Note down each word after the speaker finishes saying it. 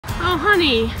Oh,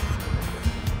 honey.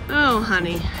 Oh,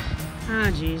 honey. Ah,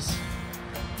 geez.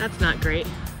 That's not great.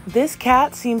 This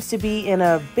cat seems to be in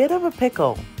a bit of a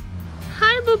pickle.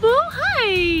 Hi, boo-boo.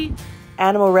 Hi.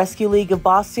 Animal Rescue League of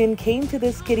Boston came to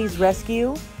this kitty's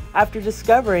rescue after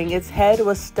discovering its head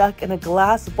was stuck in a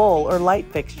glass bowl or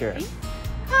light fixture.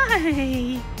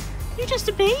 Hi. You're just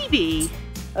a baby.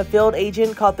 A field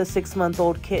agent caught the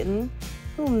 6-month-old kitten,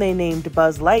 whom they named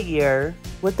Buzz Lightyear,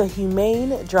 with a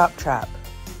humane drop trap.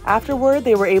 Afterward,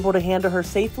 they were able to handle her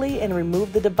safely and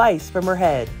remove the device from her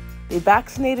head. They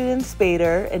vaccinated and spayed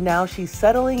her, and now she's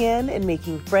settling in and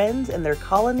making friends in their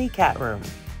colony cat room.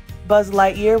 Buzz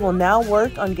Lightyear will now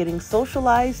work on getting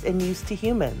socialized and used to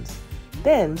humans.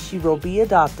 Then she will be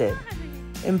adopted.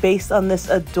 And based on this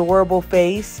adorable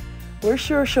face, we're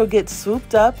sure she'll get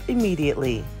swooped up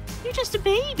immediately. You're just a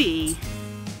baby.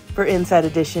 For Inside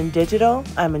Edition Digital,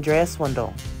 I'm Andrea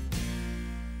Swindall.